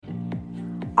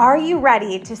Are you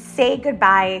ready to say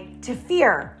goodbye to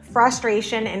fear,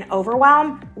 frustration, and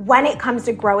overwhelm when it comes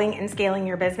to growing and scaling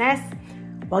your business?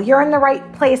 Well, you're in the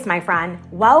right place, my friend.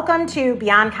 Welcome to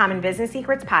Beyond Common Business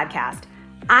Secrets podcast.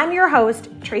 I'm your host,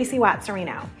 Tracy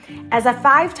Watt-Serino. As a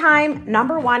 5-time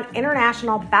 #1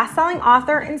 international best-selling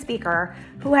author and speaker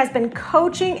who has been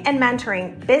coaching and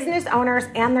mentoring business owners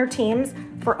and their teams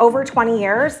for over 20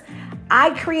 years,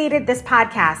 I created this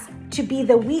podcast to be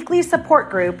the weekly support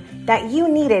group that you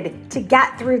needed to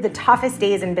get through the toughest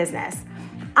days in business.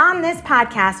 On this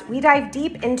podcast, we dive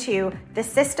deep into the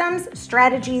systems,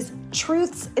 strategies,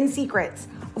 truths, and secrets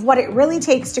of what it really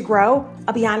takes to grow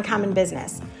a Beyond Common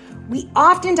business. We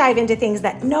often dive into things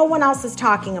that no one else is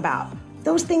talking about,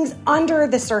 those things under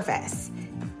the surface,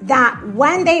 that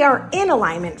when they are in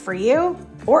alignment for you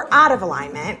or out of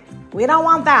alignment, we don't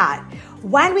want that.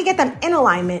 When we get them in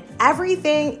alignment,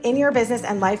 everything in your business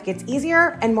and life gets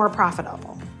easier and more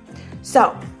profitable.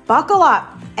 So buckle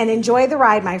up and enjoy the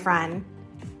ride, my friend,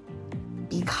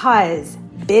 because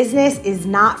business is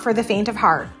not for the faint of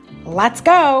heart. Let's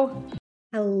go.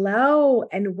 Hello,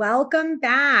 and welcome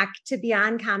back to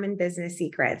Beyond Common Business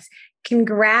Secrets.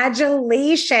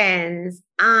 Congratulations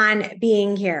on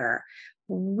being here.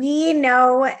 We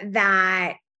know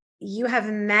that you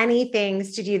have many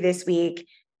things to do this week,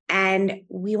 and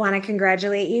we want to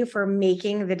congratulate you for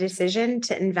making the decision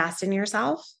to invest in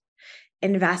yourself,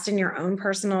 invest in your own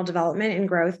personal development and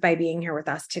growth by being here with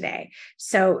us today.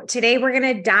 So today we're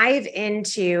going to dive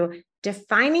into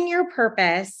defining your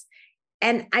purpose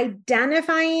and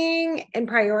identifying and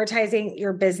prioritizing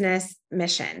your business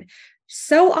mission.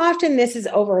 So often this is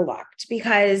overlooked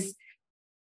because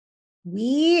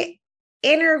we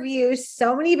interview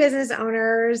so many business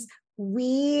owners.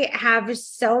 We have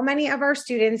so many of our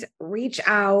students reach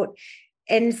out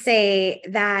and say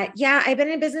that, yeah, I've been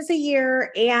in business a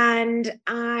year and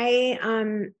I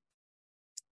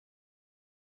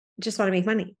just want to make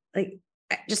money. Like,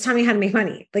 just tell me how to make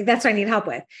money. Like, that's what I need help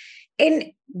with.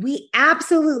 And we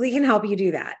absolutely can help you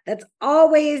do that. That's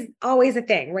always a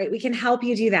thing, right? We can help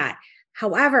you do that.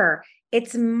 However,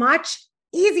 it's much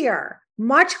easier,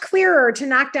 much clearer to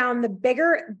knock down the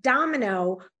bigger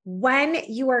domino when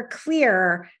you are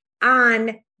clear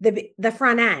on the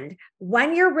front end,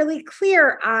 when you're really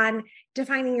clear on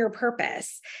defining your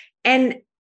purpose and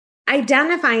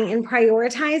identifying and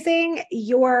prioritizing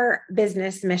your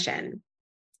business mission.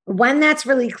 When that's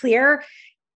really clear,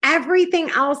 everything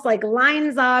else like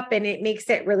lines up and it makes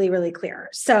it really, really clear.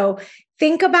 So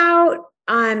think about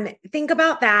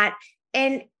that.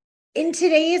 And in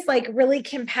today's like really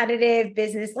competitive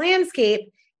business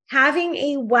landscape, having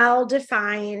a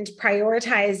well-defined,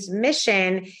 prioritized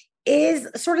mission is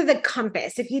sort of the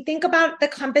compass. If you think about the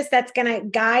compass that's going to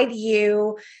guide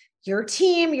you, your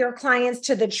team, your clients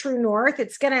to the true north,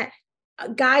 it's going to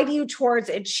guide you towards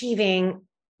achieving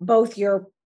both your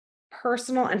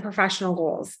personal and professional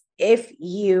goals if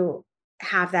you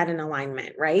have that in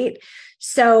alignment, right?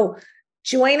 So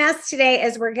join us today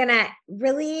as we're going to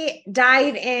really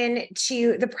dive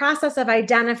into the process of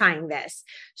identifying this.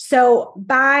 So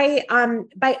by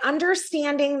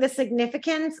understanding the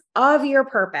significance of your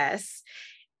purpose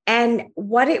and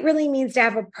what it really means to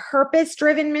have a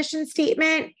purpose-driven mission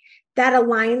statement that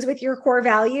aligns with your core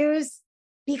values,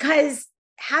 because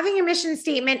having a mission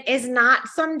statement is not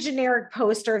some generic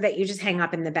poster that you just hang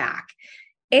up in the back.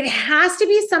 It has to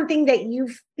be something that you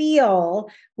feel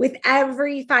with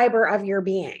every fiber of your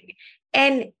being.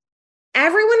 And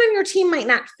everyone on your team might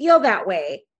not feel that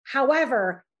way.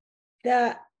 However,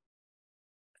 the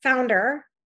founder,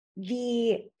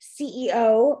 the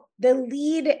CEO, the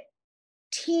lead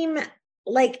team,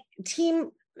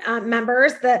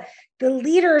 members, the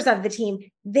leaders of the team,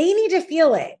 they need to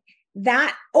feel it.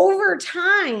 That over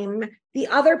time, the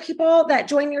other people that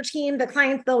join your team, the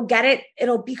clients, they'll get it.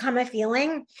 It'll become a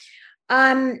feeling.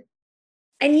 And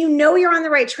you know you're on the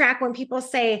right track when people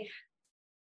say,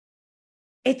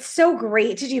 it's so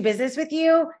great to do business with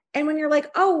you. And when you're like,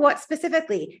 oh, what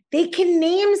specifically? They can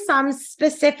name some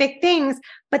specific things,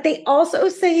 but they also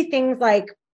say things like,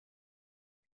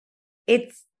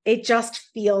 it just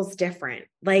feels different.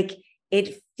 Like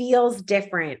it feels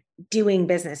different doing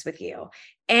business with you.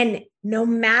 And no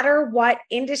matter what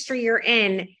industry you're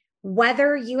in,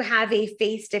 whether you have a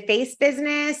face-to-face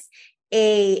business,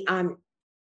 a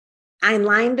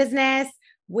online business,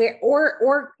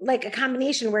 or like a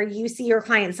combination where you see your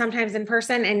clients sometimes in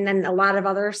person and then a lot of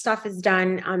other stuff is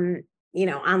done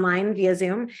online via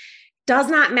Zoom, does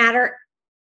not matter.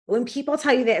 When people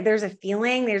tell you that there's a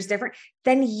feeling, there's different,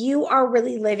 then you are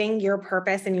really living your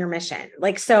purpose and your mission.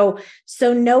 Like, so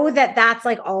know that that's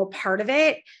like all part of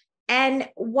it. And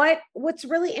what's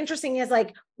really interesting is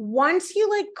like, once you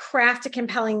like craft a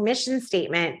compelling mission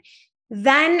statement,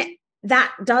 then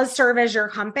that does serve as your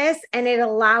compass and it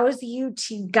allows you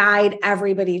to guide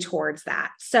everybody towards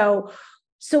that. So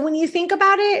when you think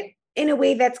about it in a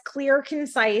way that's clear,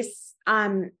 concise,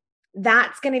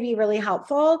 that's going to be really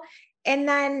helpful. And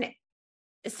then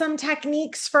some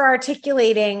techniques for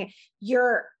articulating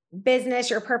your business,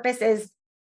 your purpose is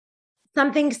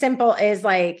something simple is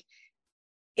like,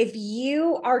 if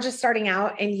you are just starting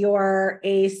out and you're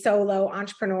a solo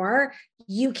entrepreneur,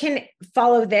 you can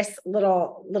follow this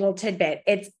little tidbit.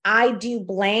 It's I do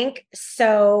blank,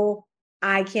 so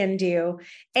I can do.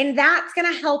 And that's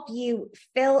going to help you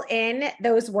fill in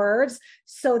those words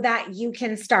so that you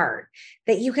can start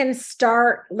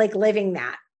like living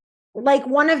that. Like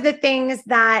one of the things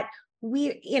that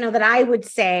that I would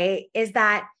say is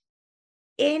that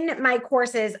in my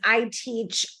courses, I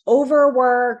teach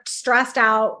overworked, stressed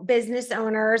out business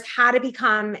owners how to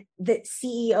become the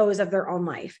CEOs of their own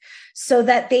life so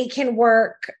that they can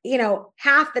work,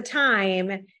 half the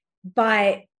time,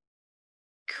 but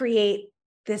create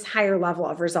this higher level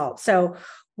of results. So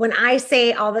when I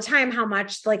say all the time how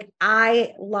much like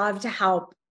I love to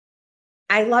help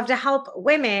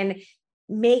women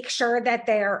make sure that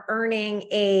they're earning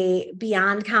a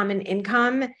beyond common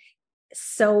income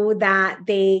so that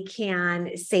they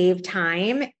can save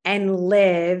time and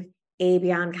live a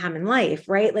beyond common life,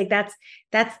 right? Like that's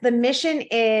the mission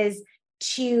is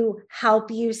to help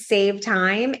you save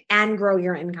time and grow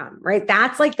your income, right?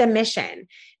 That's like the mission.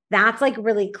 That's like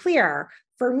really clear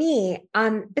for me.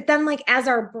 But then like as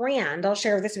our brand, I'll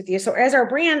share this with you. So as our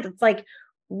brand, it's like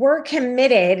we're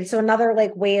committed. So another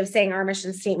like way of saying our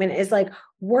mission statement is like,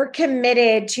 we're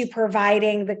committed to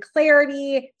providing the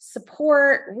clarity,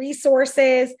 support,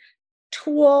 resources,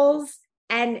 tools,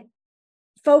 and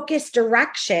focused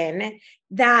direction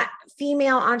that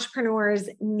female entrepreneurs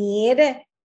need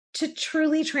to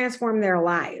truly transform their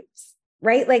lives,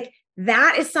 right? Like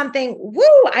that is something,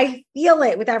 I feel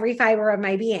it with every fiber of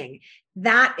my being.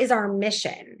 That is our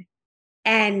mission.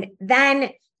 And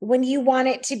then when you want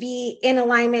it to be in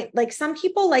alignment, like some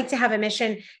people like to have a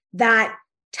mission that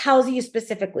tells you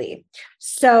specifically.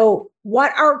 So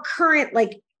what our current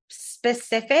like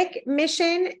specific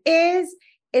mission is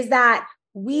that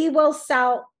we will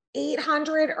sell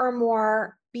 800 or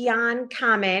more beyond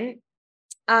common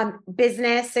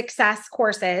business success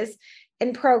courses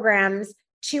and programs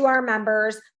to our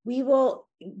members. We will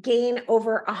gain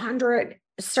over 100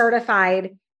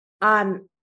 certified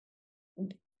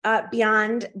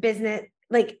beyond business,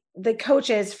 like the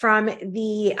coaches from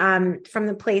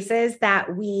the places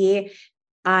that we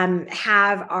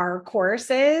have our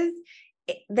courses,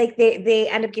 like they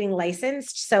end up getting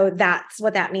licensed. So that's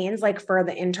what that means, like for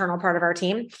the internal part of our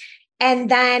team. And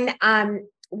then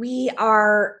we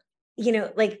are,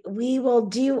 like we will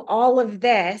do all of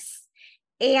this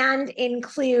and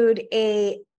include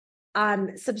a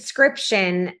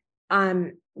subscription,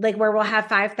 like where we'll have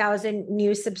 5,000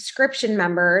 new subscription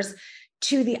members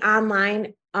to the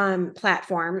online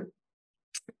platform,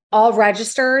 all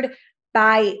registered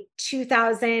by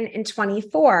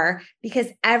 2024, because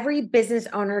every business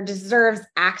owner deserves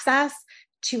access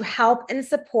to help and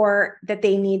support that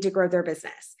they need to grow their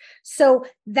business. So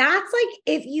that's like,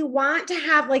 if you want to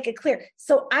have like a clear,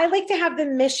 so I like to have the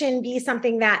mission be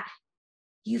something that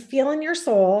you feel in your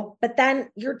soul, but then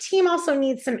your team also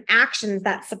needs some actions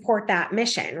that support that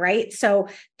mission, right? So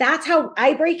that's how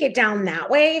I break it down that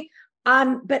way.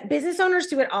 But business owners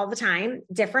do it all the time,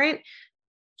 different.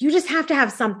 You just have to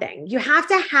have something. You have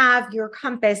to have your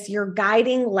compass, your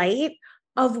guiding light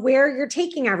of where you're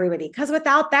taking everybody. Because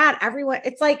without that,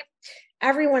 it's like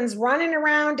everyone's running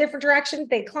around different directions.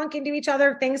 They clunk into each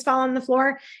other. Things fall on the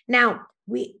floor. Now,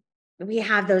 we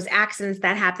have those accidents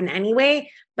that happen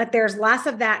anyway, but there's less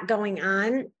of that going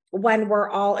on when we're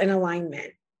all in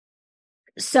alignment.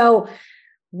 So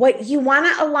what you want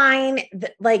to align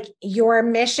like your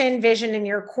mission, vision, and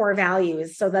your core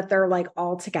values so that they're like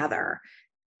all together.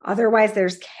 Otherwise,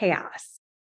 there's chaos.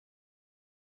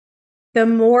 The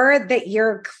more that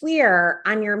you're clear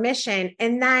on your mission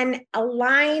and then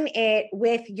align it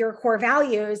with your core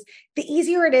values, the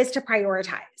easier it is to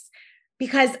prioritize.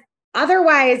 Because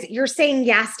otherwise, you're saying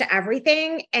yes to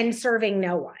everything and serving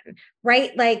no one,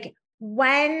 right? Like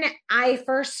when I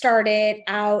first started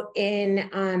out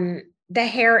in the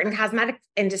hair and cosmetic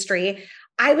industry,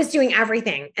 I was doing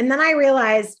everything. And then I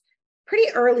realized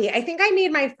pretty early, I think I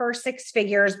made my first 6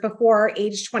 figures before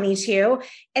age 22.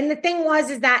 And the thing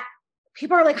is that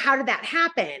people are like, how did that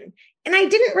happen? And I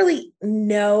didn't really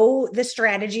know the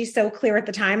strategy so clear at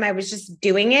the time. I was just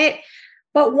doing it.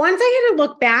 But once I had to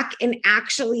look back and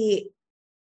actually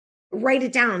write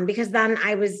it down, because then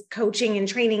I was coaching and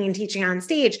training and teaching on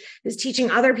stage, was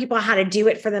teaching other people how to do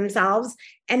it for themselves,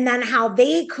 and then how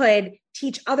they could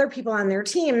teach other people on their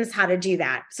teams how to do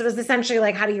that. So it was essentially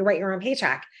like, how do you write your own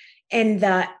paycheck in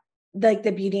the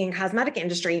beauty and cosmetic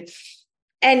industry?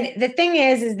 And the thing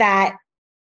is that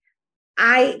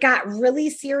I got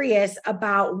really serious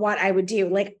about what I would do.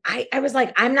 Like I was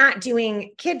like, I'm not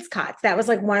doing kids cuts. That was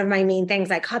like one of my main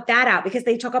things. I cut that out because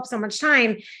they took up so much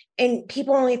time and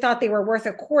people only thought they were worth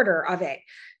a quarter of it.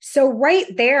 So right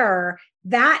there,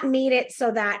 that made it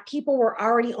so that people were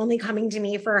already only coming to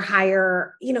me for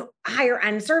higher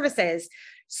end services.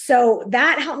 So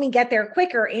that helped me get there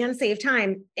quicker and save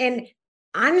time. And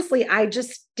honestly, I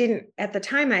just didn't at the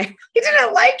time. I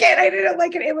didn't like it. I didn't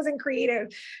like it. It wasn't creative.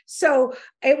 So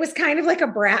it was kind of like a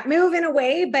brat move in a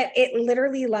way, but it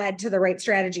literally led to the right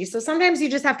strategy. So sometimes you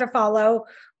just have to follow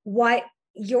what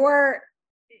your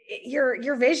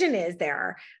vision is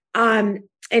there, and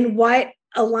what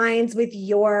aligns with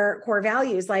your core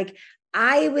values. Like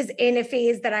I was in a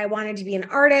phase that I wanted to be an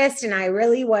artist, and I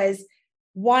really was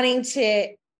wanting to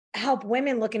help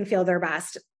women look and feel their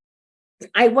best.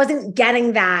 I wasn't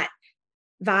getting that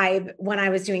vibe when I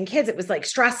was doing kids. It was like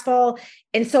stressful.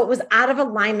 And so it was out of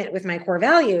alignment with my core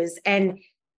values. And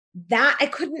that I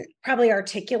couldn't probably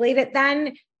articulate it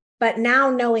then. But now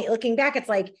looking back, it's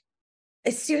like,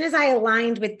 as soon as I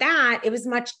aligned with that, it was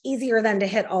much easier then to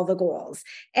hit all the goals.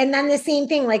 And then the same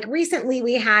thing, like recently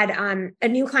we had a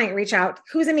new client reach out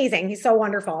who's amazing. He's so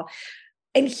wonderful.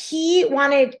 And he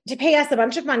wanted to pay us a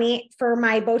bunch of money for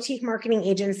my boutique marketing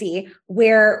agency,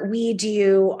 where we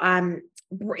do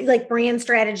like brand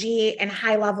strategy and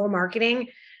high level marketing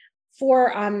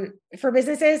for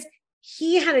businesses.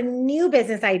 He had a new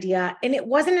business idea and it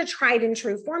wasn't a tried and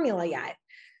true formula yet.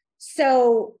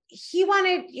 So he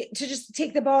wanted to just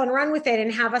take the ball and run with it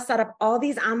and have us set up all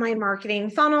these online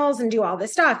marketing funnels and do all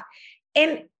this stuff.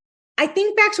 And I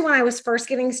think back to when I was first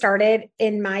getting started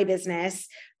in my business,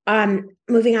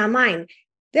 moving online,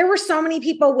 there were so many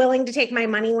people willing to take my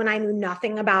money when I knew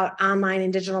nothing about online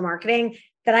and digital marketing,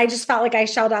 that I just felt like I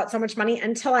shelled out so much money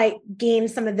until I gained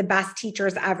some of the best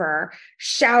teachers ever.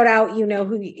 Shout out, you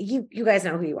guys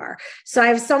know who you are. So I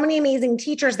have so many amazing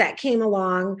teachers that came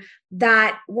along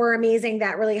that were amazing,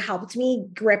 that really helped me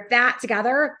grip that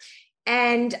together.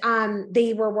 And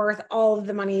they were worth all of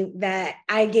the money that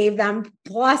I gave them,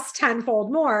 plus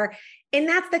tenfold more. And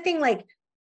that's the thing, like,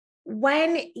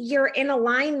 when you're in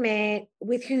alignment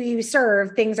with who you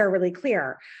serve, things are really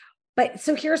clear. But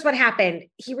so here's what happened.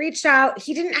 He reached out.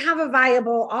 He didn't have a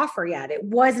viable offer yet. It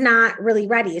was not really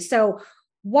ready. So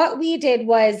what we did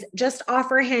was just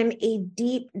offer him a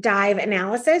deep dive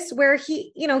analysis where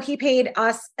he paid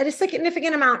us a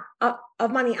significant amount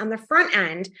of money on the front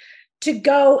end to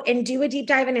go and do a deep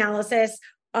dive analysis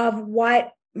of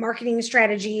what marketing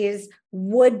strategies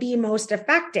would be most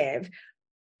effective.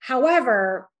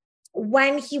 However,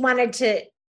 when he wanted to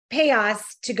pay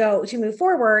us to move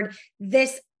forward,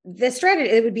 this strategy,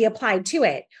 it would be applied to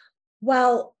it.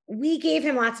 Well, we gave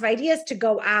him lots of ideas to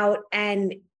go out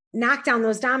and knock down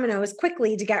those dominoes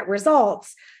quickly to get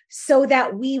results, so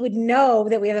that we would know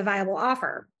that we have a viable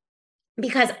offer.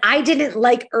 Because I didn't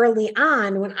like early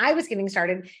on when I was getting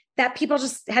started that people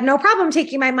just had no problem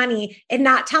taking my money and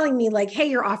not telling me like, hey,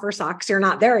 your offer sucks. You're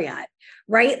not there yet,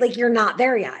 right? Like, you're not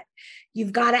there yet.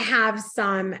 You've got to have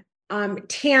some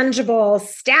tangible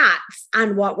stats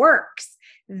on what works.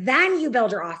 Then you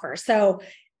build your offer. So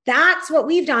that's what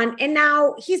we've done. And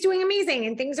now he's doing amazing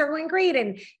and things are going great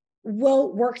and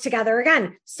we'll work together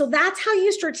again. So that's how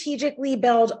you strategically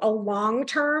build a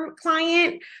long-term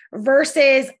client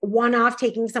versus one-off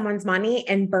taking someone's money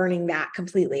and burning that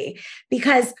completely.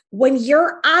 Because when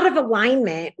you're out of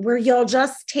alignment, where you'll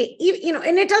just take,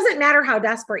 and it doesn't matter how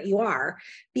desperate you are,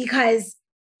 because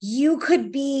you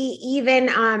could be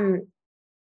even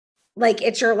like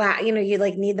it's your you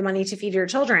like need the money to feed your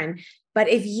children. But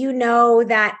if you know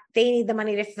that they need the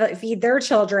money to feed their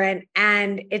children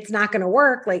and it's not going to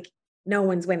work, like, no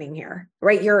one's winning here,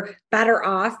 right? You're better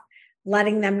off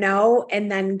letting them know and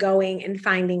then going and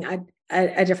finding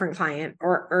a different client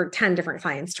or 10 different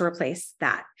clients to replace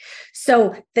that.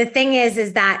 So the thing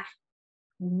is that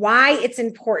why it's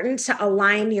important to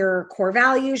align your core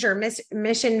values, your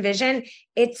mission, vision.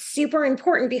 It's super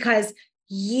important because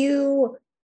you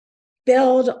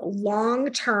build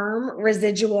long-term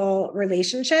residual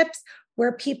relationships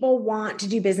where people want to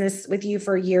do business with you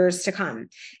for years to come.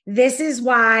 This is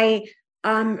why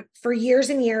for years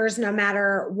and years, no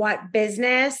matter what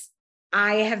business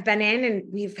I have been in, and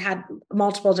we've had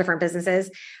multiple different businesses,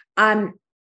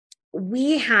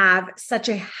 we have such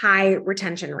a high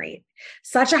retention rate,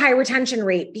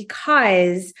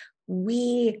 because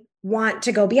we want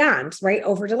to go beyond, right?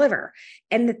 Over deliver.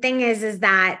 And the thing is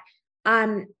that,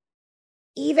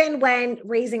 even when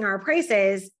raising our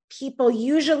prices, people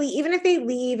usually, even if they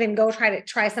leave and go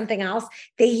try something else,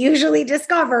 they usually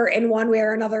discover in one way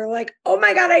or another, like, oh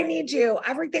my God, I need you.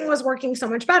 Everything was working so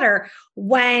much better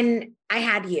when I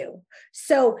had you.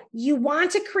 So you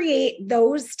want to create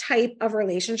those type of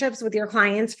relationships with your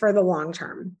clients for the long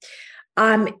term.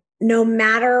 No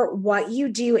matter what you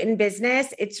do in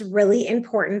business, it's really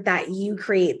important that you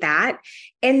create that.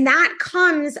 And that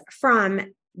comes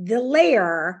from the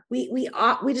layer, we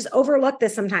just overlook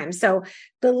this sometimes. So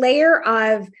the layer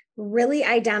of really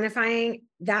identifying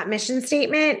that mission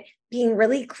statement, being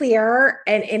really clear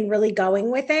and really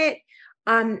going with it.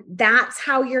 That's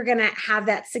how you're going to have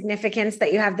that significance,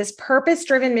 that you have this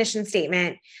purpose-driven mission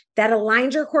statement that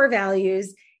aligns your core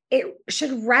values. It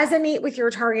should resonate with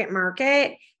your target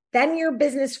market. Then your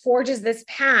business forges this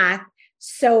path.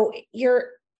 So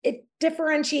it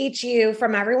differentiates you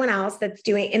from everyone else that's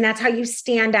doing, and that's how you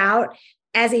stand out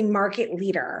as a market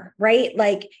leader, right?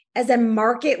 Like as a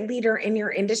market leader in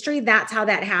your industry, that's how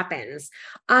that happens.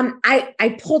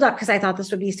 I pulled up, because I thought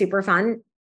this would be super fun.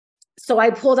 So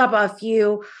I pulled up a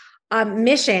few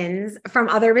missions from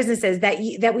other businesses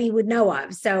that we would know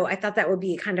of. So I thought that would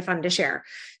be kind of fun to share.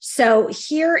 So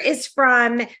here is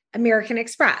from American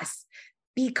Express.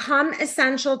 Become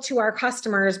essential to our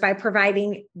customers by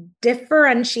providing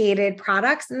differentiated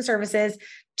products and services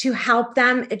to help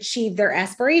them achieve their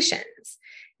aspirations.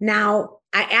 Now,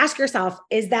 I ask yourself,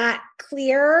 is that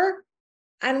clear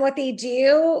on what they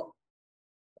do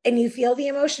and you feel the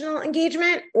emotional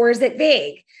engagement, or is it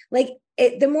vague? Like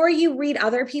the more you read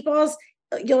other people's,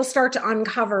 you'll start to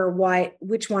uncover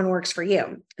which one works for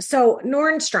you. So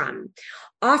Nordstrom,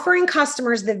 offering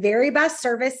customers the very best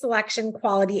service, selection,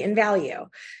 quality, and value.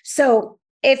 So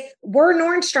if we're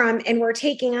Nordstrom and we're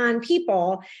taking on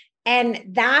people and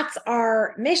that's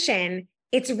our mission,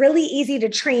 it's really easy to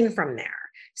train from there.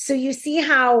 So you see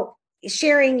how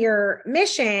sharing your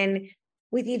mission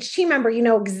with each team member, you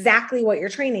know exactly what you're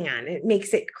training on. It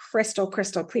makes it crystal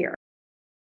clear.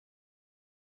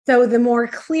 So the more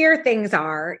clear things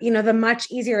are, the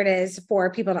much easier it is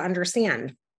for people to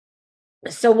understand.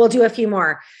 So we'll do a few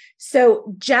more.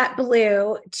 So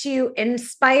JetBlue, to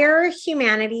inspire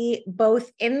humanity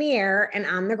both in the air and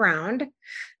on the ground.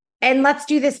 And let's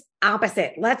do this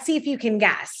opposite. Let's see if you can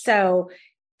guess. So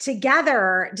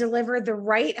together, deliver the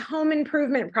right home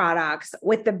improvement products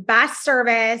with the best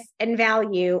service and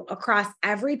value across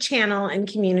every channel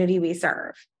and community we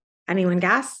serve. Anyone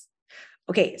guess?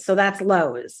 Okay, so that's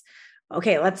Lowe's.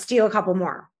 Okay, let's do a couple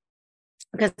more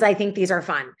because I think these are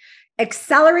fun.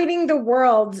 Accelerating the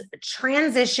world's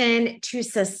transition to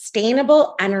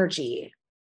sustainable energy.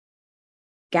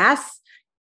 Guess?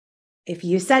 If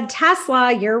you said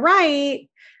Tesla, you're right.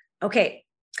 Okay.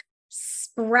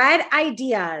 Spread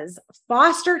ideas,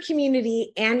 foster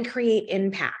community, and create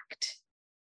impact.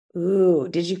 Ooh,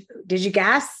 did you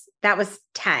guess? That was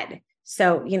TED.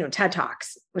 So, TED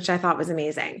Talks, which I thought was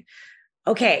amazing.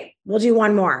 Okay, we'll do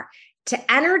one more.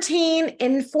 To entertain,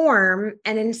 inform,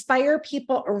 and inspire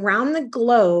people around the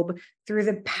globe through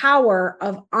the power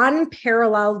of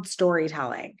unparalleled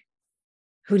storytelling.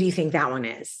 Who do you think that one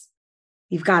is?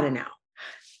 You've got to know.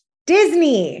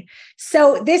 Disney.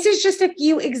 So this is just a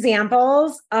few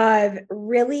examples of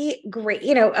really great,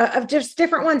 of just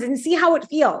different ones, and see how it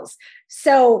feels.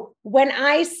 So when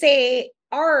I say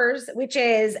ours, which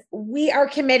is we are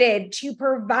committed to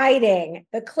providing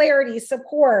the clarity,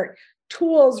 support,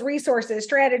 tools, resources,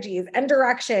 strategies, and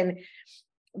direction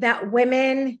that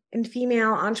women and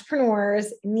female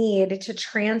entrepreneurs need to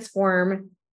transform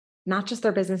not just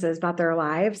their businesses, but their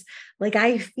lives. Like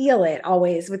I feel it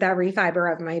always with every fiber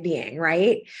of my being,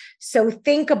 right? So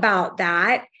think about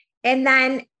that. And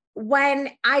then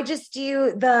when I just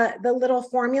do the little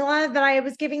formula that I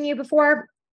was giving you before,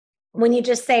 when you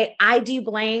just say, I do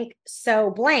blank, so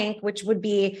blank, which would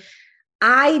be,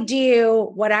 I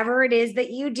do whatever it is that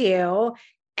you do.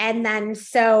 And then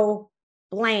so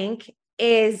blank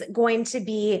is going to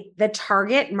be the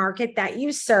target market that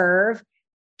you serve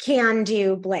can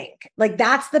do blank. Like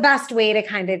that's the best way to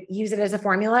kind of use it as a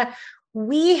formula.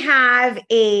 We have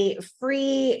a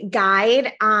free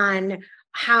guide on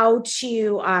how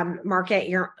to market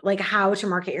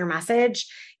your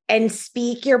message and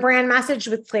speak your brand message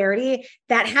with clarity.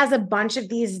 That has a bunch of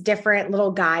these different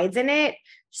little guides in it.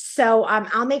 So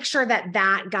I'll make sure that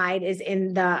guide is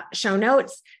in the show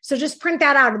notes. So just print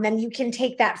that out and then you can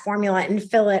take that formula and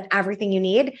fill it everything you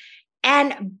need.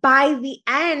 And by the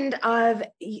end of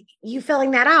you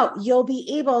filling that out, you'll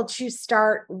be able to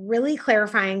start really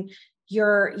clarifying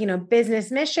your,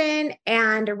 business mission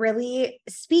and really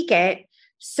speak it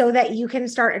so that you can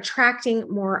start attracting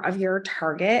more of your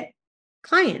target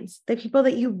clients, the people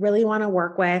that you really want to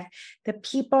work with, the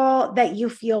people that you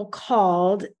feel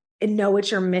called and know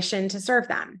it's your mission to serve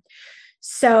them.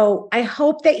 So I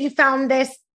hope that you found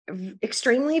this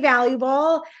extremely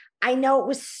valuable. I know it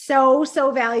was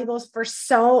so valuable for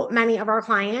so many of our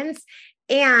clients.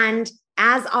 And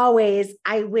as always,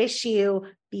 I wish you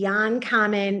beyond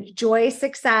common joy,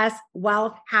 success,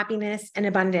 wealth, happiness, and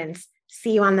abundance.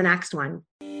 See you on the next one.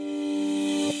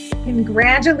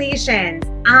 Congratulations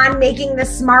on making the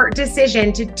smart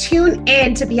decision to tune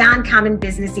in to Beyond Common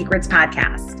Business Secrets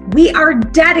podcast. We are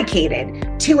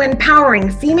dedicated to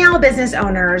empowering female business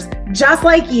owners just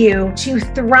like you to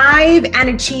thrive and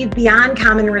achieve beyond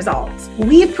common results.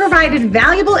 We've provided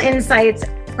valuable insights,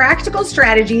 practical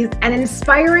strategies, and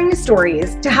inspiring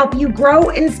stories to help you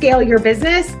grow and scale your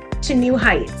business to new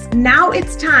heights. Now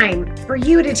it's time for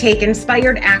you to take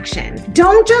inspired action.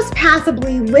 Don't just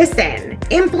passively listen.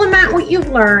 Implement what you've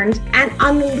learned and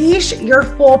unleash your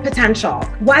full potential.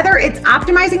 Whether it's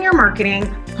optimizing your marketing,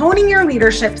 honing your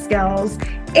leadership skills,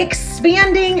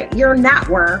 expanding your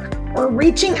network, or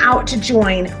reaching out to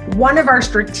join one of our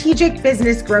strategic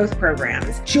business growth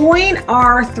programs. Join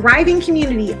our thriving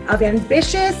community of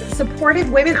ambitious,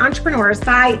 supportive women entrepreneurs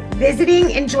by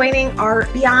visiting and joining our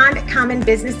Beyond Common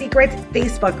Business Secrets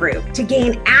Facebook group to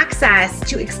gain access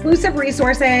to exclusive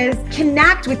resources,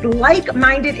 connect with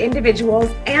like-minded individuals,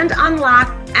 and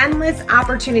unlock endless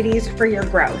opportunities for your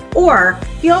growth. Or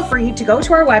feel free to go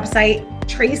to our website,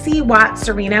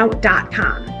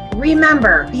 TracyWattsSerino.com.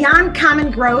 Remember, beyond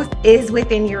common growth is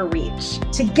within your reach.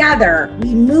 Together,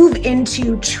 we move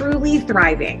into truly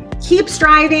thriving. Keep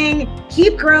striving,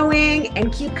 keep growing,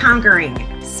 and keep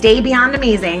conquering. Stay beyond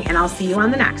amazing, and I'll see you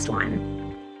on the next one.